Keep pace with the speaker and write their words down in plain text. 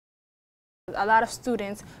A lot of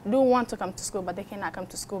students do want to come to school, but they cannot come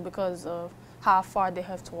to school because of how far they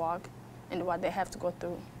have to walk and what they have to go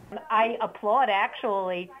through. I applaud,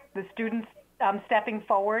 actually, the students stepping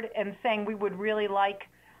forward and saying we would really like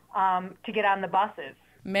to get on the buses.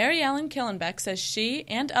 Mary Ellen Killenbeck says she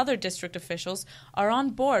and other district officials are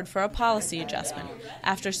on board for a policy adjustment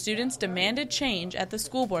after students demanded change at the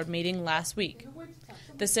school board meeting last week.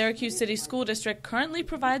 The Syracuse City School District currently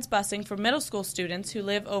provides busing for middle school students who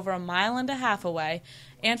live over 1.5 miles away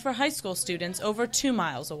and for high school students over 2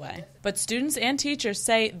 miles away. But students and teachers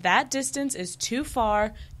say that distance is too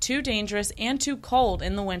far, too dangerous, and too cold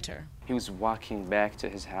in the winter. He was walking back to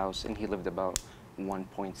his house, and he lived about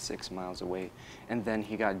 1.6 miles away, and then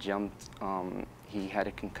he got jumped. He had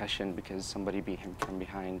a concussion because somebody beat him from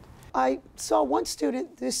behind. I saw one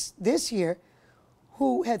student this year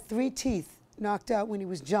who had 3 teeth knocked out when he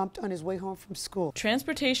was jumped on his way home from school.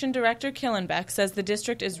 Transportation Director Killenbeck says the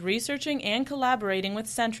district is researching and collaborating with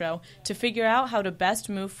Centro to figure out how to best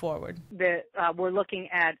move forward. We're looking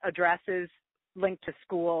at addresses linked to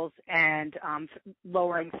schools and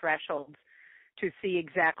lowering thresholds to see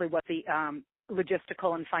exactly what the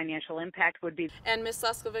logistical and financial impact would be. And Ms.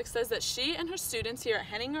 Leskovic says that she and her students here at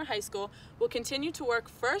Henninger High School will continue to work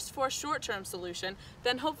first for a short-term solution,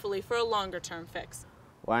 then hopefully for a longer-term fix.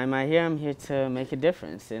 Why am I here? I'm here to make a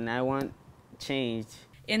difference, and I want change.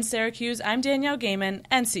 In Syracuse, I'm Danielle Gaiman,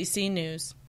 NCC News.